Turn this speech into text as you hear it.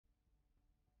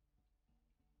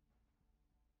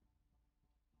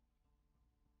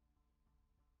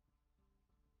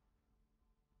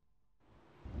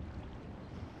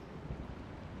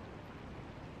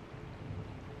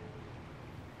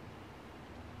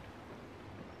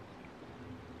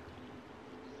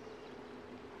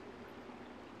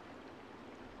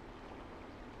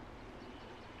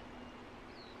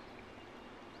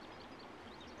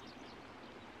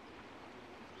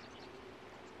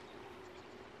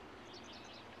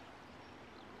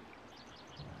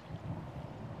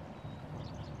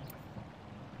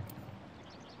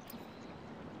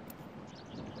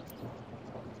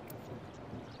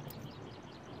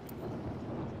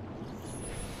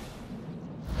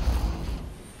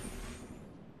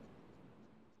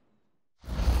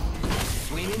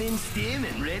Adrenaline in stim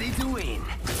and ready to win.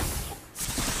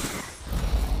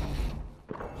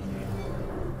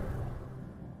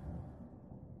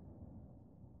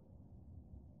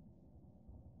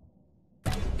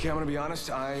 Okay, I'm gonna be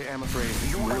honest, I am afraid.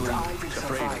 You really and I will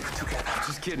afraid. survive together.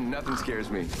 Just kidding, nothing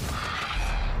scares me.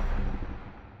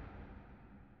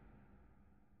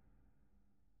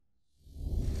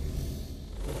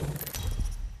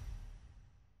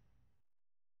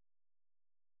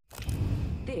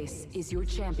 This is your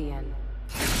champion.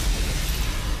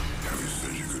 Have you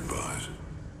said your goodbyes?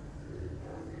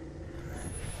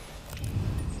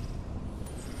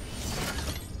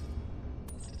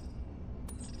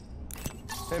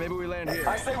 Hey, maybe we land here.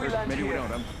 I say we land maybe here. we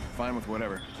don't. I'm fine with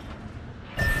whatever.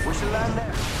 We should land there.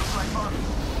 Looks like fun.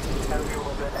 Tell you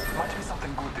what, there might be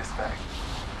something good this way.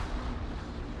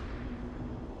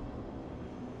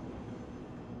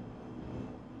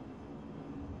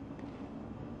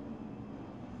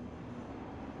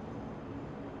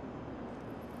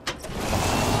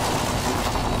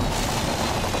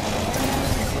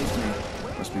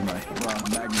 Must be my raw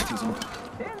magnetism.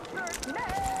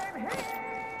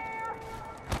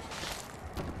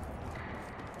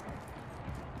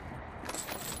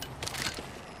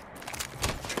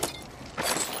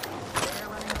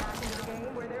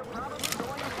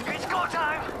 It's go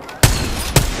time!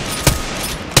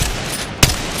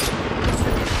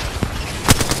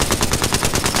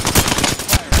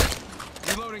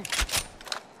 Reloading.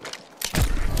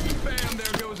 Bam,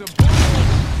 there goes a bullet.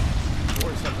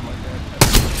 Or something like that.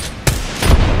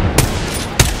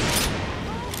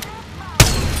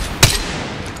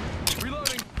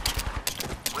 Reloading.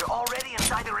 We're already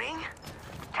inside the ring?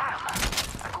 Damn!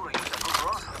 I could've used a good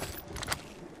run.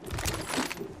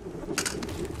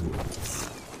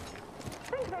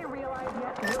 Think they realize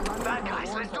yet we're running Bad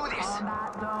guys, let's do this!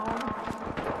 combat zone?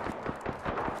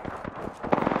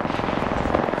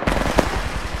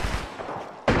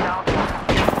 Now,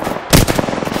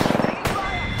 taking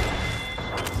fire!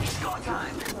 It's go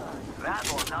time. That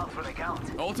one's out for the count.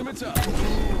 Ultimate's up.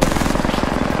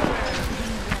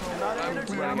 I'm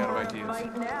running out of ideas.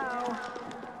 Right now.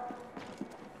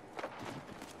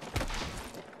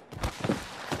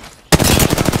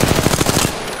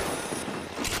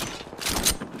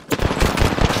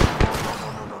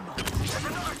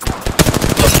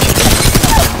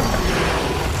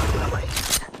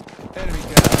 Enemy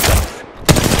down.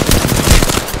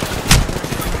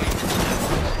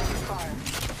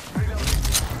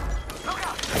 Look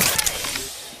out!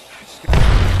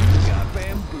 You got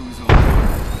bamboozled.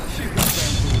 She got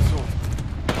bamboozled.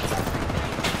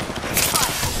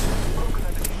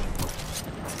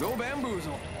 Go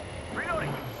bamboozle.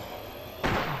 Reloading!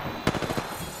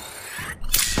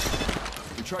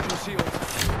 Recharging shield.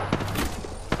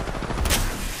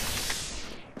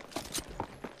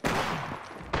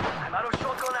 I'm out of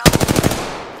shotgun now.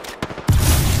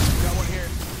 Got one here.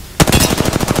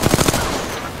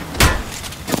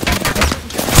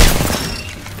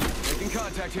 Making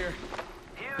contact here.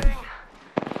 Healing.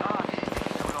 Ah,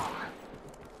 too long.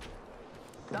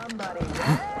 Somebody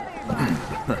ready,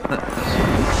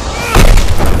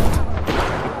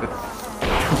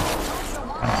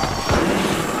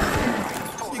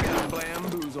 You got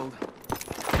bamboozled.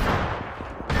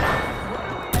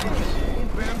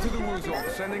 Bam to the woozle.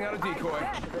 Sending out a decoy.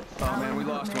 Oh man, we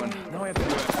lost one. Now I have to do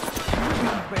it.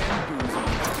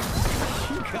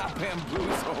 You got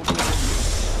bamboozled.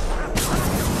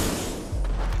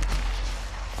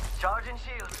 Charging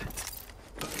shields.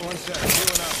 One sec,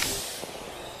 healing up.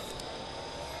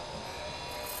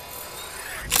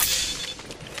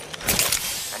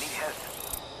 I need help.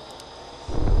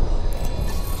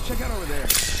 Let's check out over there.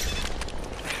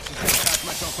 Just gotta patch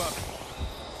myself up.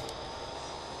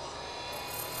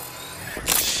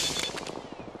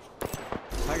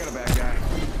 I got a bad guy.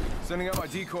 Sending out my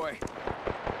decoy.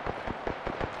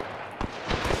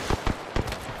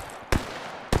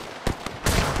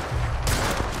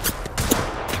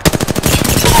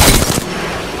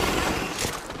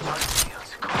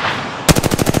 Shields.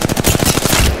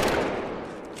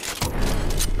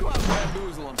 Go out and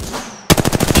bamboozle him.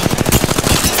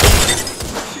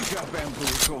 She got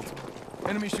bamboozled.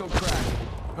 Enemy shield cracked.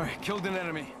 Alright, killed an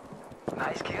enemy.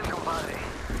 Nice kill, compadre.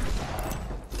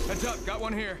 Heads up, got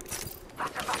one here.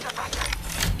 Faster, faster,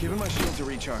 faster. Giving my shields a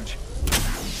recharge.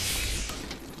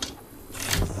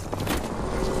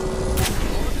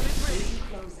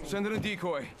 Send in a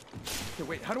decoy. Okay,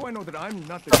 wait, how do I know that I'm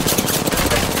not the...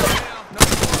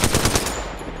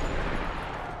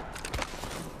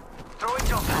 Throwing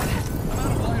jump pad. I'm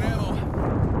out of light ammo.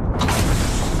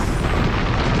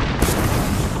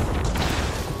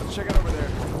 Let's check it over there.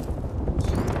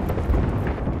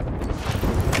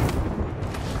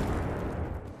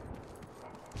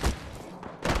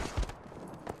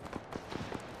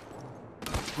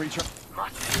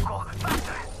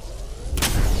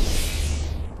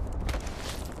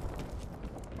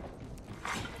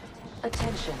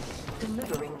 Attention.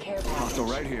 Delivering care package. Hostile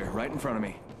right here, right in front of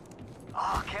me.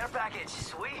 Oh, care package,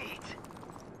 sweet.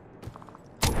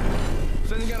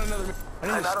 Sending out another...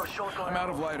 I'm out of shotgun I'm out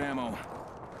of light ammo.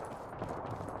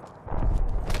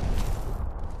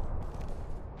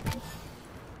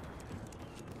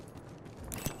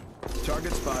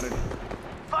 Target spotted.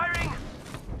 Firing!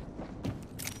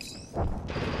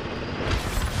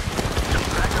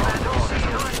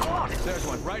 There's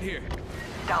one, right here.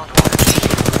 down to one.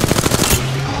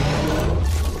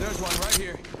 There's one, right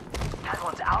here. That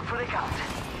one's out for the count.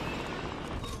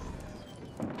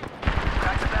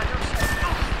 Crack the batteries.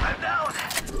 I'm down.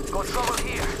 Got trouble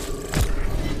here.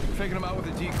 Taking him out with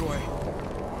a decoy.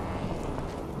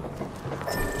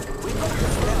 Relax.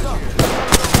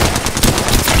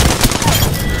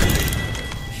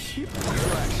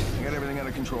 I got everything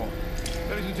under control.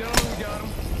 Ladies and gentlemen, we got him.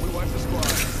 We wiped the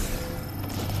squad.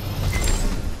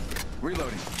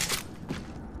 Reloading.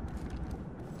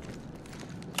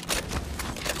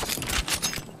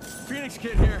 Phoenix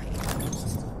kid here.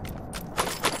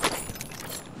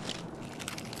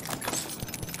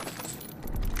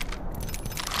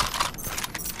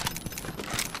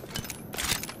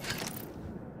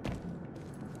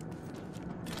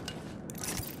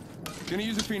 Gonna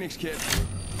use a Phoenix kit.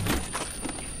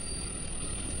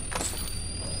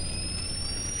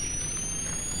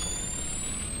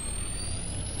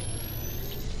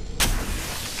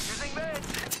 Using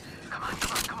meds. Come on,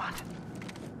 come on, come on.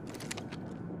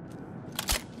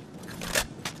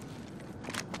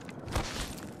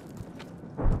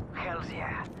 Hells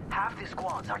yeah. Half the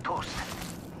squads are toast.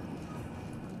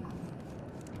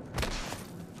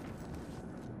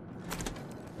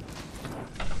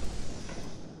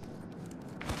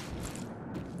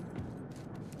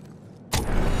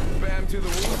 Bam to the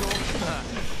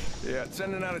woozle. Yeah,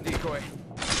 sending out a decoy.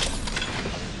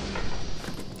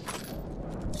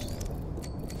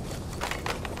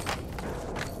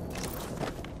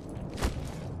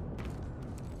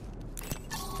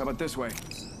 How about this way?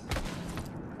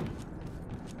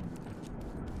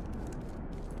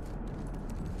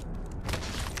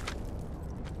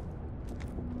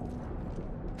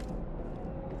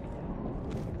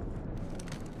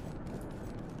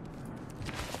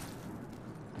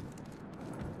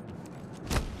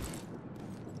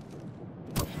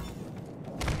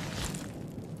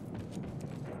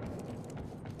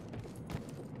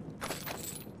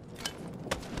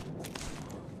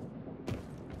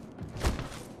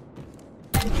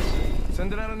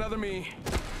 Sending out another me.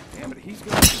 Damn it, he's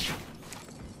good.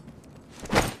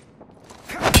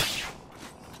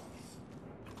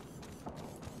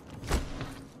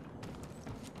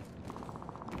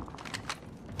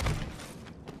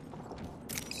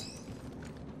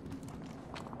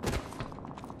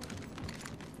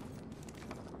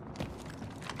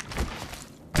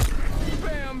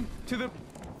 Bam! To the...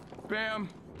 Bam!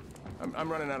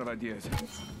 I'm running out of ideas.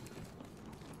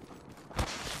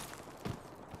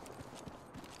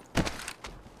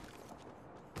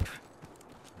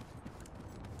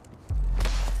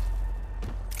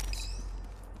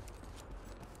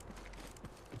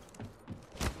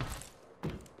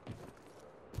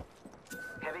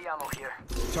 Heavy ammo here.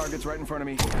 Target's right in front of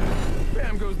me.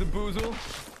 Bam goes the boozle.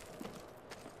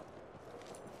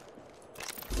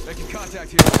 Making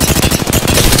contact here.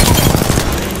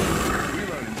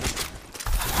 Reloading.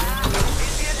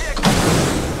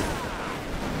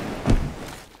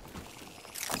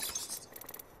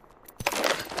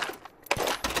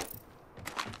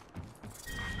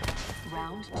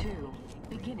 Round 2.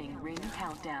 Beginning ring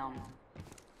countdown.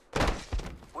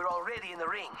 We're already in the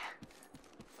ring.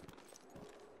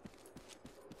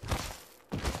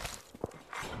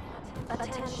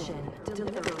 Attention.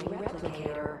 Delivering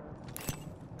replicator.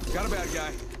 Got a bad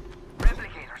guy.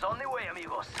 Replicators on the way,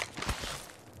 amigos.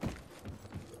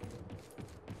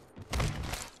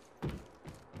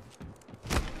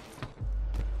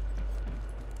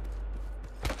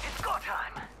 It's go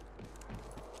time.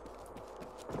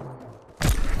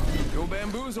 Go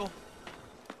bamboozle.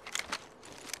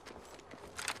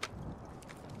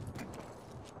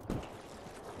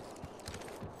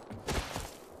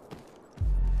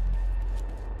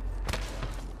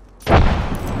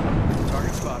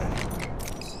 Target spotted.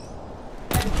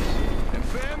 And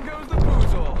bam goes the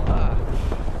boozle. Ah.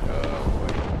 Oh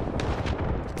boy.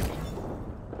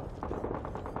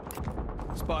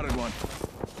 Spotted one.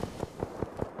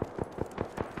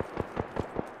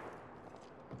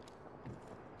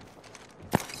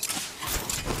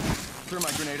 Threw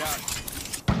my grenade out.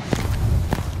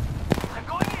 I'm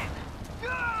going in.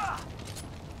 Ah!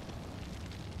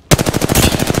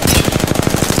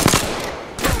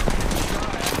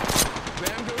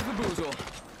 Bam goes the boozle.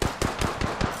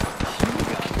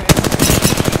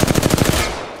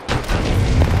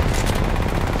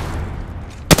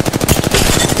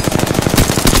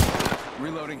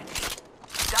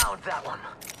 Downed that one.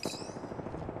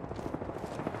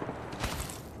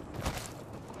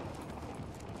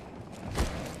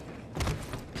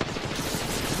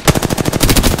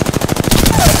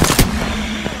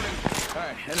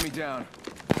 Alright, enemy down.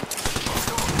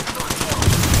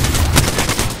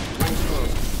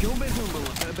 Kill Bamboozle.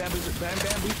 Bamboozle.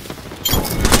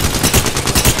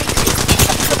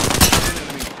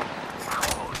 Enemy.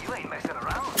 Oh, you ain't messing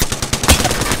around.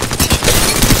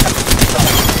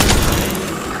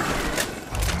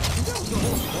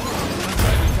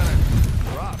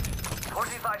 Dropped.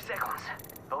 45 seconds.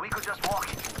 But we could just walk.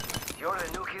 You're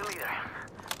the new kill leader.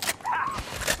 Ha!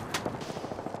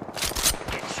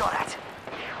 Getting shot at.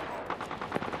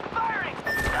 Firing!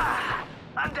 Ah,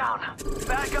 I'm down.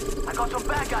 Bad guy. I got some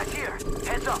bad guys here.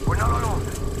 Heads up, we're not alone.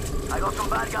 I got some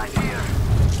bad guys here.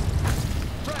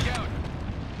 Frag out.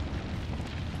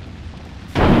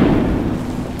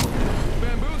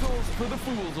 Bamboozles for the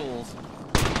foolsels.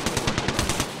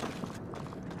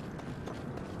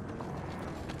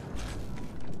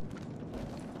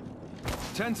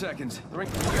 10 seconds. The ring.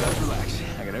 Guys, relax.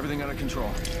 I got everything under control.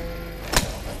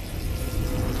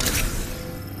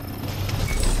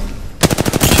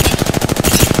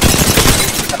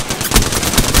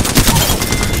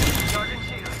 Sergeant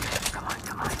Shield. Come on,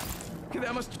 come on. Okay,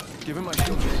 that must give him my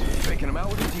shield. Faking him out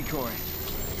with a decoy.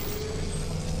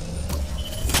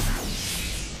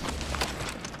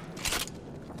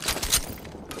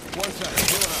 One second.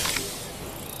 Healing up.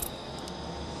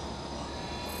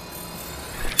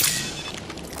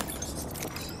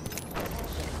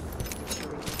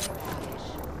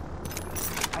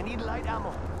 I need light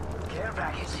ammo. Care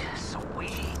package.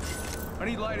 Sweet. I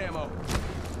need light ammo.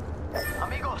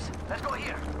 Amigos, let's go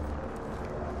here.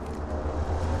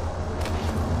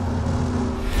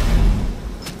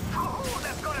 Oh,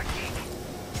 that's got a kick.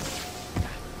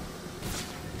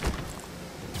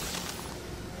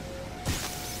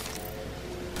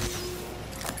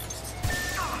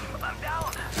 I'm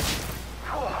down.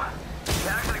 Oh,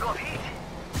 that actually got heat.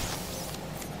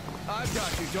 I've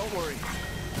got you. Don't worry.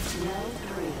 Round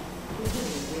 3.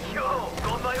 Beginning ring. Yo,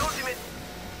 got my ultimate.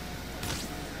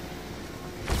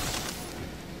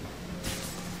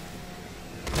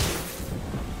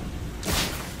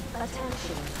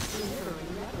 Attention.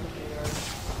 Delivering replicator.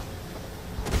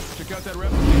 Check out that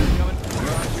replicator coming.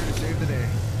 We're out here to save the day.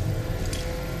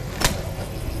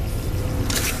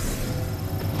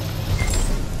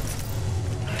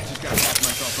 Just gotta patch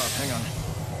myself up. Hang on.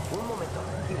 Un momento.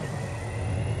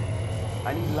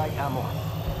 I need light ammo.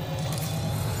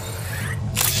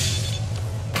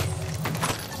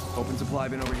 Open supply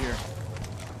bin over here.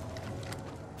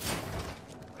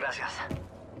 Gracias.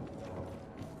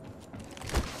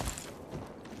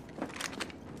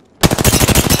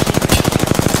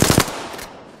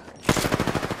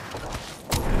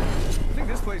 I think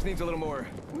this place needs a little more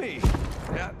me.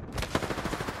 Yeah.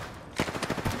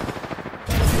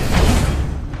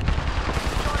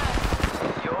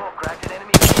 Yo, cracked an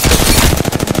enemy.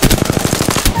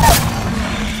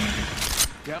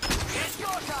 Yep. It's your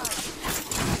time.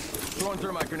 Throwing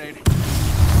thermite grenade.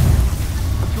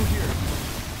 Let's go here.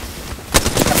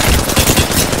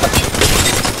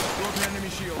 Broken enemy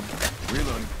shield.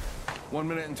 Reloading. 1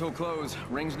 minute until close.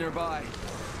 Rings nearby.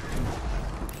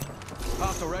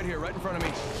 Hostile right here, right in front of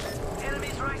me.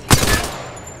 Enemies right here.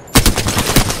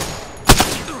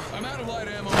 I'm out of light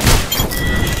ammo.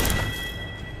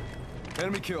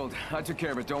 Enemy killed. I took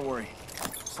care of it, don't worry.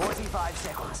 45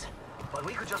 seconds. But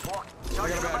we could just walk. I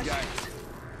got a bad guy.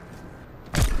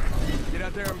 Get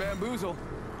out there and bamboozle.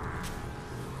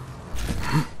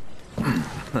 30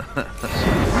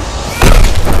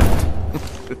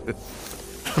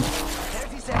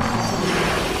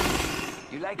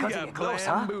 seconds. You like You cutting got it close,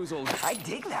 huh? bamboozled. I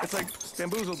dig that. It's like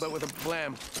bamboozled, but with a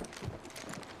blam.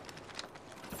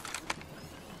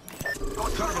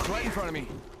 Target's right in front of me.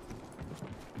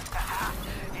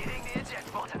 Hitting the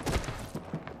eject button.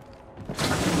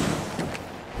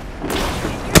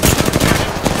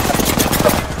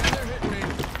 They're hitting me.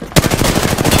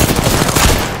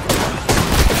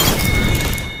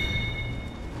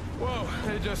 Whoa,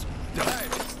 they just died.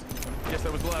 Guess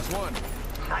that was the last one.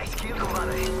 Nice kill,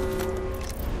 compadre. In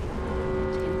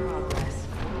progress.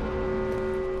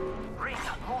 Ring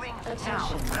moving Attention. now.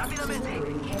 Rápidamente.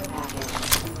 Delivering care package.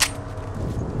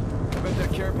 I bet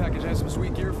that care package has some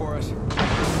sweet gear for us.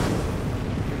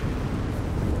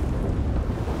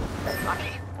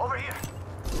 Aquí, over here.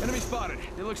 Enemy spotted.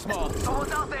 They look small.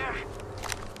 Someone's out there.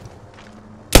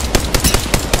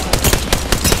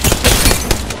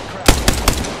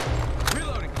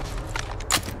 Reloading.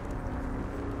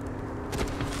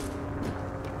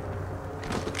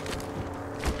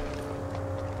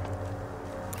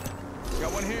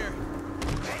 Got one here.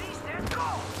 Ready, set, go!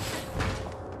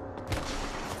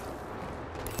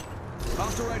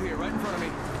 Hostile right here, right in front of me.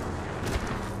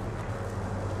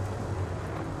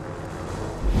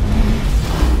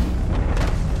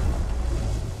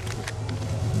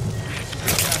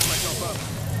 Gas myself up.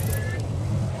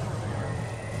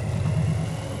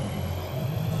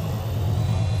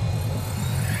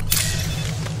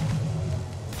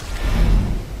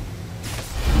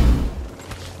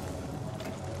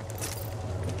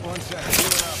 One second,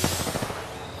 healing up.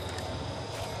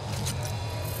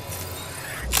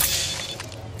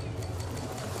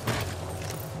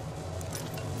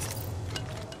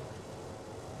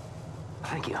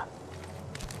 Thank you.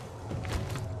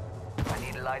 I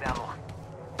need light ammo.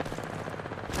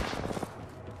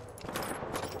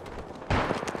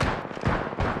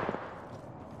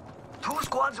 Two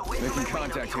squads away from Making the ring,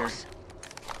 contact here. amigos.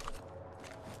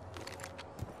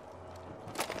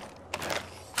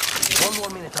 One more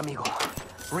minute, amigo.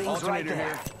 Ring's right Alternator there.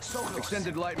 here. So close.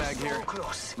 Extended light mag So here.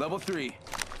 close. Level 3.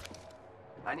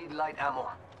 I need light ammo.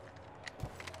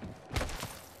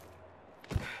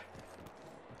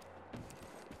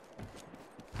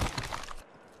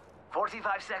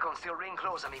 "45 seconds till ring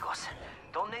close, amigos.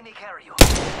 Don't make me carry you.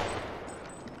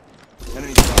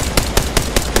 Enemy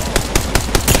spotted.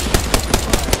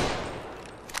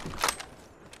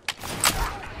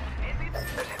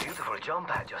 There's a beautiful jump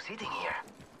pad just sitting here.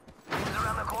 It's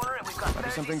around the corner and we've got 30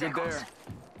 Something good seconds. there.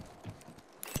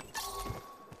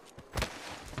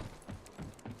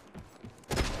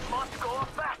 Must go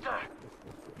faster.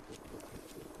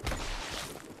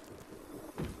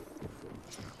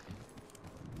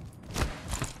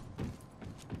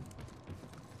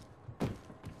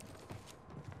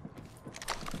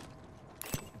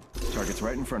 Target's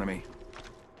right in front of me.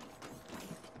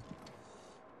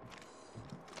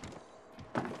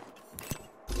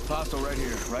 Hostile right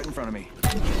here, right in front of me.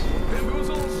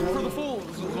 Bamboozles for the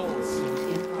fools.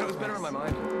 That was better in my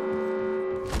mind.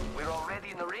 We're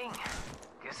already in the ring.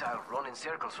 Guess I'll run in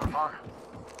circles for fun.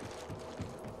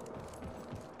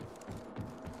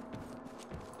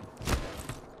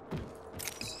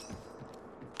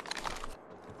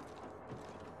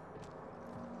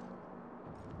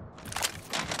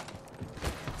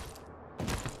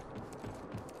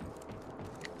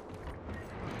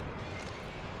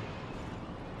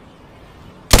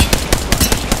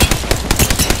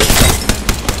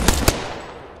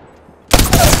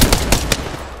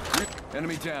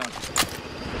 Enemy down.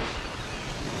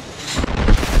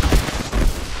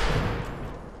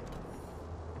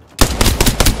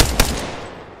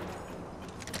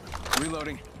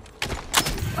 Reloading.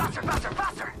 Faster, faster,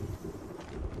 faster!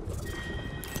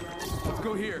 Let's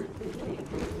go here.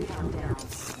 Countdown.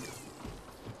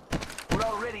 We're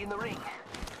already in the ring.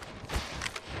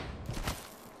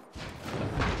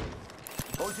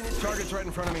 Alternate Target's right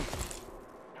in front of me.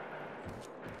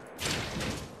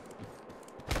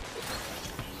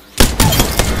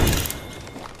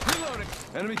 Reloading.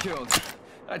 Enemy killed.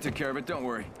 I took care of it, don't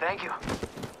worry. Thank you.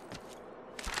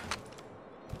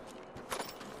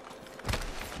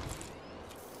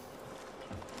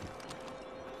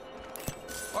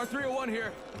 R301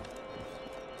 here.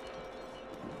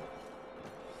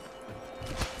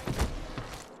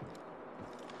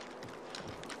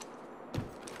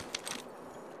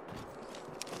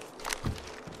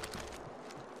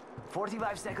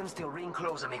 "45 seconds till ring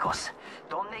close, amigos.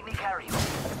 Don't make me carry you.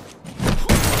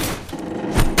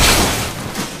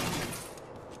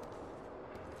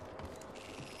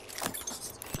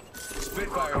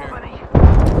 Spitfire here. Company.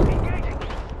 Engaging.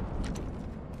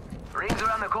 Ring's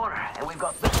around the corner, and we've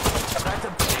got time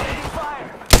to fire.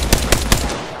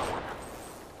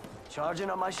 Charging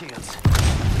on my shields.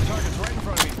 Target's right in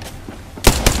front of me.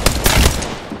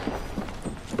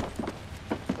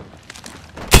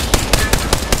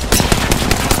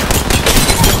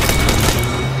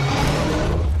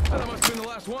 That must have been the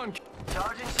last one.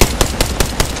 Charging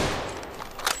shields.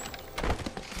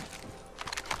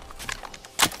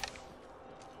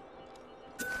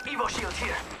 Evo shield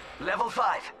here. Level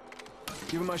 5.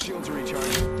 Giving my shields a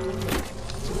recharge.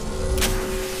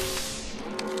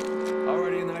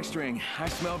 Already in the next ring. I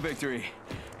smell victory.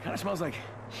 Kinda smells like...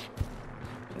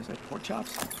 Is it pork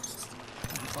chops?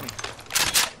 Funny.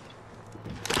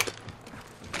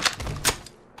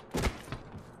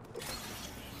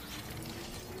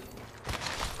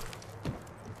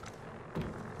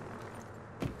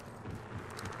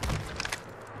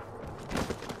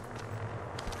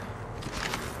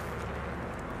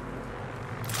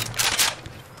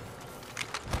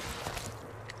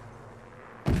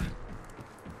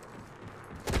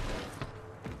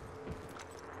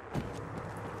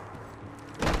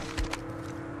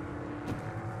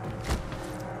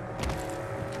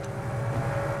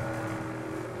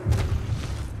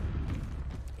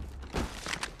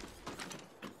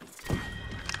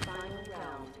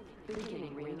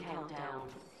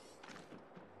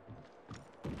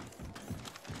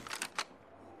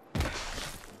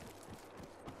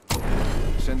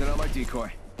 Sending out my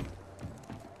decoy.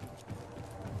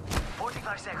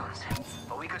 45 seconds,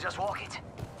 but we could just walk it.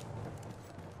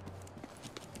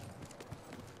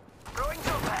 Throwing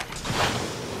jump pad.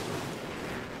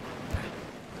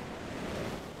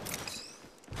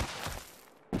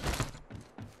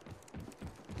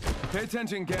 Pay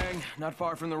attention, gang. Not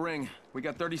far from the ring. We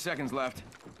got 30 seconds left.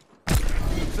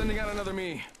 Sending out another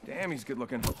me. Damn, he's good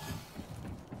looking.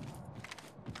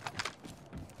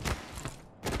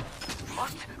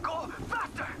 Must go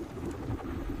faster!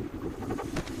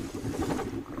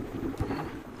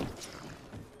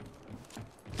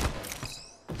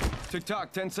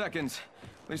 Tick-tock, 10 seconds.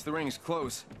 At least the ring's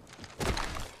close.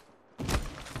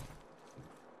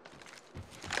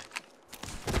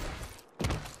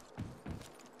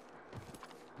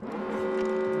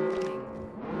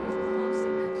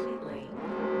 Completely.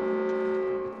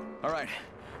 All right,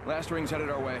 last ring's headed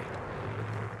our way.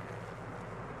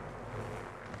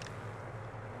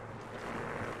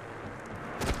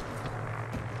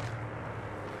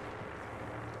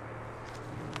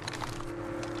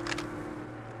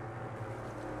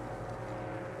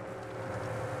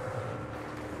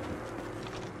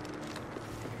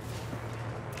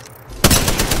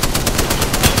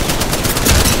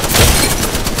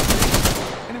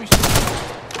 Enemy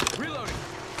shot. Reloading.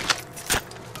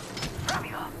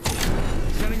 Rápido!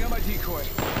 Sending out my decoy.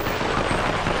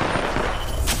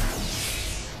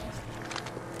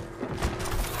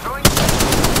 Throwing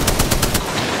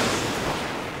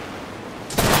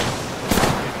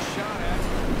Shot at.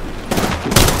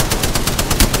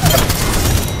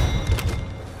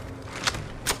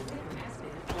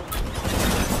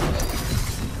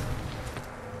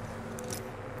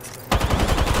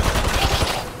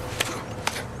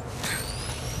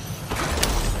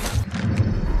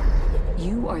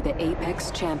 You are the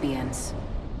Apex Champions.